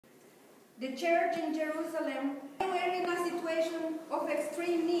the church in Jerusalem, they were in a situation of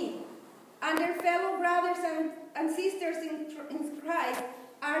extreme need, and their fellow brothers and sisters in Christ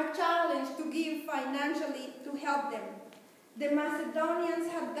are challenged to give financially to help them. The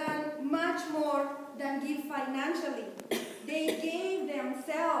Macedonians had done much more than give financially. They gave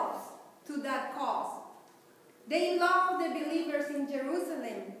themselves to that cause. They loved the believers in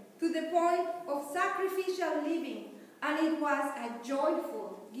Jerusalem to the point of sacrificial living, and it was a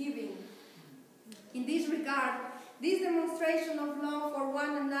joyful giving. In this regard, this demonstration of love for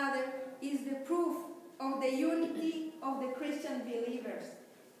one another is the proof of the unity of the Christian believers,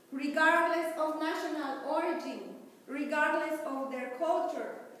 regardless of national origin, regardless of their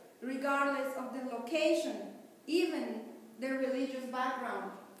culture, regardless of the location, even their religious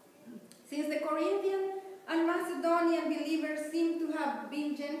background. Since the Corinthian and Macedonian believers seem to have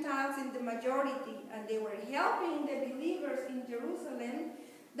been Gentiles in the majority, and they were helping the believers in Jerusalem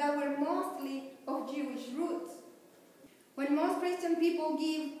that were mostly of Jewish roots. When most Christian people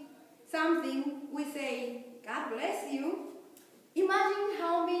give something, we say, "God bless you." Imagine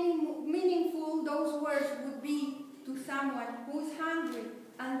how meaningful those words would be to someone who's hungry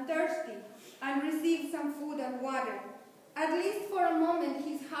and thirsty and receives some food and water. At least for a moment,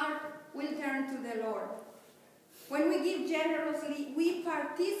 his heart will turn to the Lord. When we give generously, we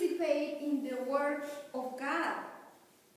participate in the work of God.